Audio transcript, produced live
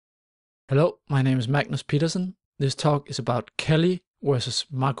Hello, my name is Magnus Petersen. This talk is about Kelly versus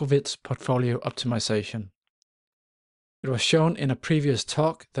Markowitz portfolio optimization. It was shown in a previous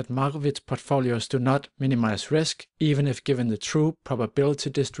talk that Markowitz portfolios do not minimize risk even if given the true probability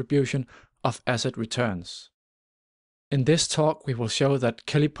distribution of asset returns. In this talk, we will show that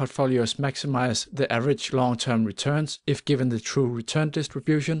Kelly portfolios maximize the average long-term returns if given the true return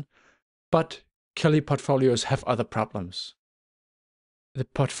distribution, but Kelly portfolios have other problems. The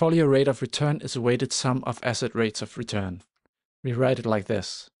portfolio rate of return is a weighted sum of asset rates of return. We write it like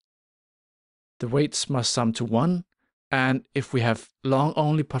this. The weights must sum to 1, and if we have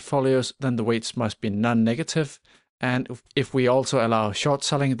long-only portfolios, then the weights must be non-negative, and if we also allow short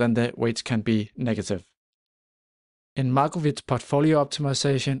selling, then the weights can be negative. In Markowitz portfolio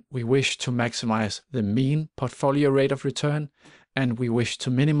optimization, we wish to maximize the mean portfolio rate of return, and we wish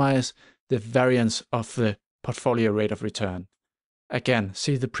to minimize the variance of the portfolio rate of return. Again,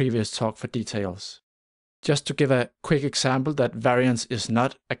 see the previous talk for details. Just to give a quick example that variance is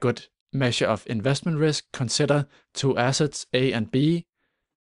not a good measure of investment risk, consider two assets A and B.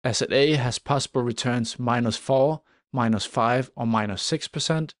 Asset A has possible returns -4, -5, or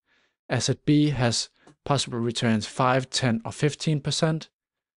 -6%. Asset B has possible returns 5, 10, or 15%.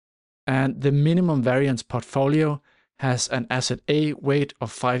 And the minimum variance portfolio has an asset A weight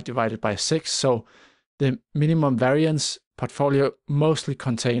of 5 divided by 6, so the minimum variance portfolio mostly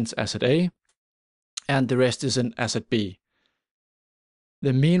contains asset A, and the rest is in asset B.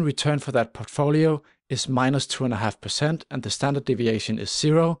 The mean return for that portfolio is -2.5%, and the standard deviation is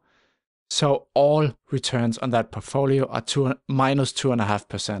 0. So all returns on that portfolio are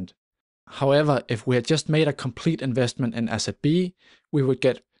 -2.5%. However, if we had just made a complete investment in asset B, we would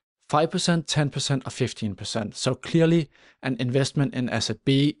get 5%, 10%, or 15%. So clearly, an investment in asset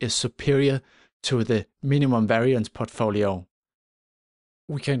B is superior to the minimum variance portfolio.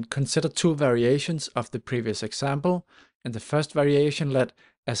 We can consider two variations of the previous example. In the first variation, let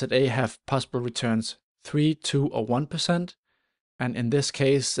asset A have possible returns 3, 2, or 1%. And in this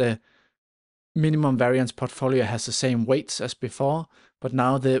case, the minimum variance portfolio has the same weights as before, but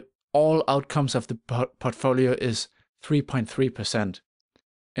now all outcomes of the portfolio is 3.3%.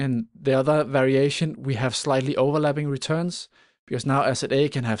 In the other variation, we have slightly overlapping returns, because now asset A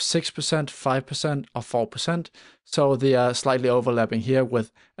can have 6%, 5%, or 4%. So they are slightly overlapping here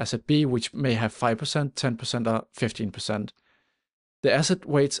with asset B, which may have 5%, 10%, or 15%. The asset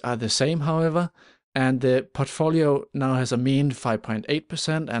weights are the same, however, and the portfolio now has a mean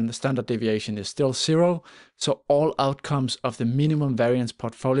 5.8%, and the standard deviation is still 0. So all outcomes of the minimum variance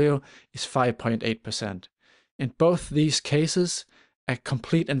portfolio is 5.8%. In both these cases, a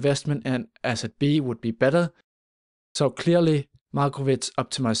complete investment in asset B would be better. So clearly, Markowitz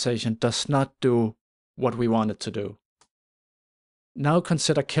optimization does not do what we want it to do. Now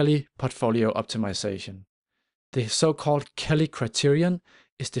consider Kelly portfolio optimization. The so-called Kelly Criterion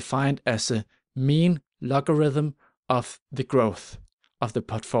is defined as the mean logarithm of the growth of the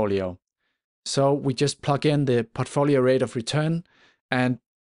portfolio. So we just plug in the portfolio rate of return and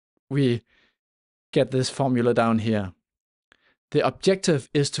we get this formula down here. The objective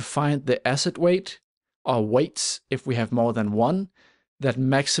is to find the asset weight or weights, if we have more than one, that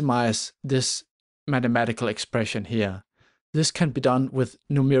maximize this mathematical expression here. This can be done with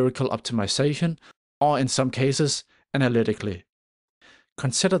numerical optimization, or in some cases, analytically.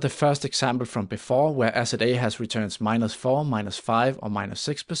 Consider the first example from before, where asset A has returns -4, -5, or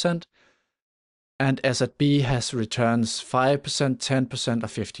 -6%, and asset B has returns 5%, 10%, or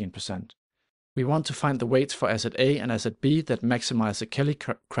 15%. We want to find the weights for asset A and asset B that maximize the Kelly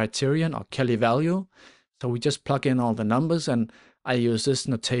criterion or Kelly value. So we just plug in all the numbers, and I use this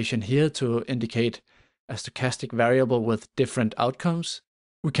notation here to indicate a stochastic variable with different outcomes.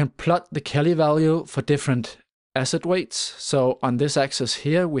 We can plot the Kelly value for different asset weights. So on this axis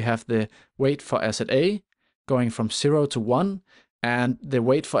here, we have the weight for asset A going from 0 to 1, and the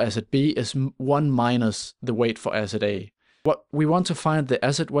weight for asset B is 1 minus the weight for asset A. What we want to find the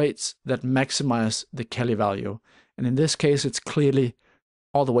asset weights that maximize the Kelly value. And in this case, it's clearly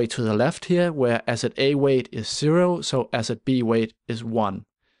all the way to the left here, where asset A weight is 0, so asset B weight is 1.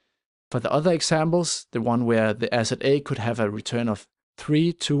 For the other examples, the one where the asset A could have a return of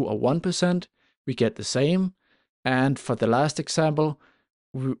 3, 2, or 1%, we get the same. And for the last example,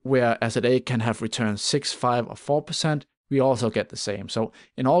 where asset A can have returns 6, 5, or 4%, we also get the same. So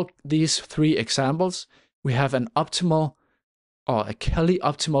in all these three examples, we have an optimal or a Kelly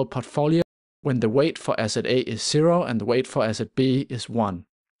optimal portfolio when the weight for asset A is 0 and the weight for asset B is 1.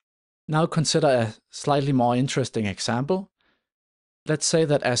 Now consider a slightly more interesting example. Let's say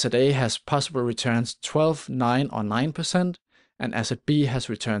that asset A has possible returns 12, 9, or 9%, and asset B has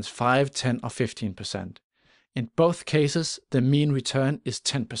returns 5, 10, or 15%. In both cases, the mean return is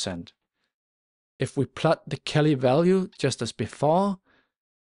 10%. If we plot the Kelly value just as before,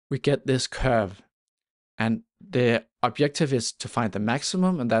 we get this curve. And the objective is to find the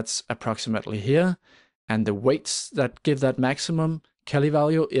maximum, and that's approximately here. And the weights that give that maximum Kelly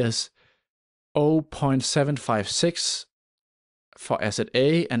value is 0.756 for asset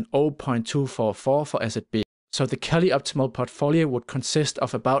A and 0.244 for asset B. So the Kelly optimal portfolio would consist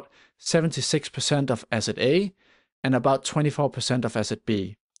of about 76% of asset A and about 24% of asset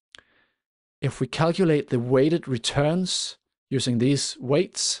B. If we calculate the weighted returns using these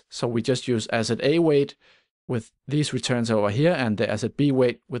weights, so we just use asset A weight with these returns over here and the asset B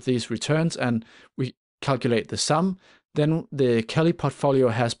weight with these returns, and we calculate the sum, then the Kelly portfolio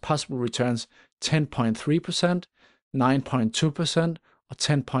has possible returns 10.3%, 9.2%, or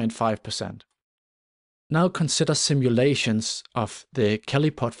 10.5%. Now consider simulations of the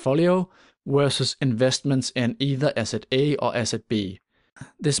Kelly portfolio versus investments in either asset A or asset B.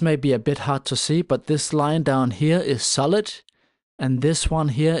 This may be a bit hard to see, but this line down here is solid, and this one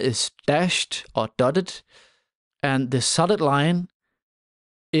here is dashed or dotted, and the solid line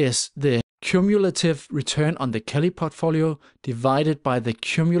is the cumulative return on the Kelly portfolio divided by the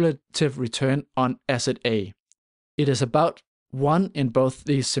cumulative return on asset A. It is about 1 in both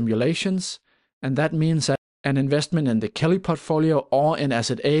these simulations, and that means that an investment in the Kelly portfolio or in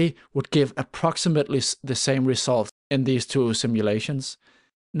asset A would give approximately the same results in these two simulations.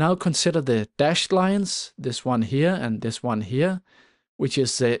 Now consider the dashed lines, this one here and this one here, which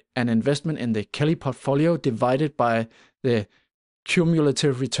is an investment in the Kelly portfolio divided by the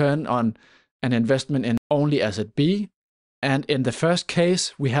cumulative return on an investment in only asset B. And in the first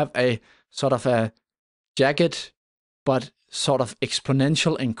case, we have a sort of a jagged but sort of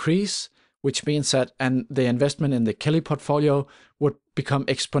exponential increase, which means that the investment in the Kelly portfolio would become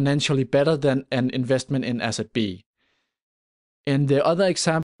exponentially better than an investment in asset B. In the other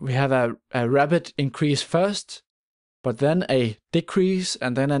example, we have a rapid increase first, but then a decrease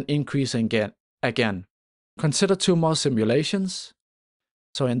and then an increase again. Consider two more simulations.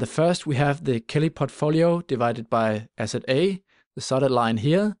 So in the first, we have the Kelly portfolio divided by asset A, the solid line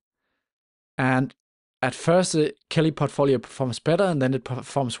here. And at first, the Kelly portfolio performs better, and then it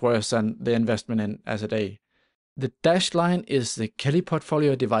performs worse than the investment in asset A. The dashed line is the Kelly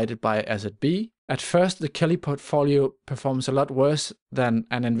portfolio divided by asset B. At first, the Kelly portfolio performs a lot worse than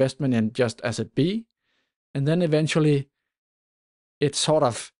an investment in just asset B. And then eventually, it sort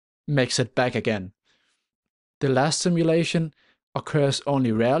of makes it back again. The last simulation occurs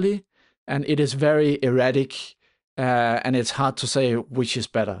only rarely, and it is very erratic, and it's hard to say which is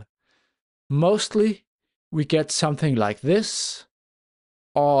better. Mostly, we get something like this,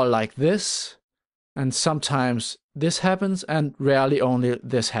 or like this, and sometimes this happens, and rarely only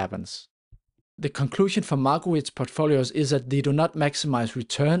this happens. The conclusion for Markowitz portfolios is that they do not maximize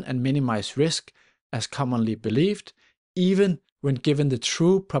return and minimize risk as commonly believed, even when given the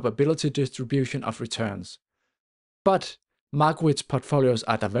true probability distribution of returns. But Markowitz portfolios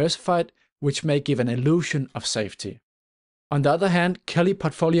are diversified, which may give an illusion of safety. On the other hand, Kelly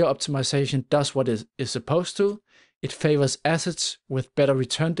portfolio optimization does what it is supposed to. It favors assets with better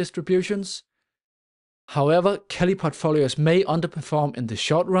return distributions. However, Kelly portfolios may underperform in the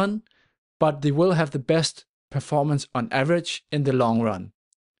short run, but they will have the best performance on average in the long run.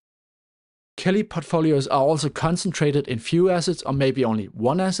 Kelly portfolios are also concentrated in few assets or maybe only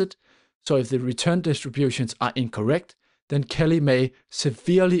one asset, so if the return distributions are incorrect, then Kelly may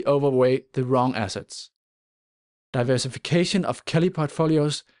severely overweight the wrong assets. Diversification of Kelly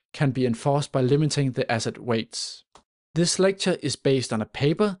portfolios can be enforced by limiting the asset weights. This lecture is based on a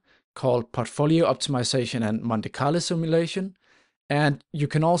paper called Portfolio Optimization and Monte Carlo Simulation, and you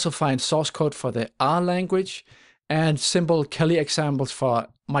can also find source code for the R language and simple Kelly examples for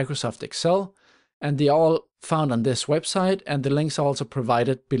Microsoft Excel, and they are all found on this website, and the links are also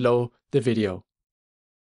provided below the video.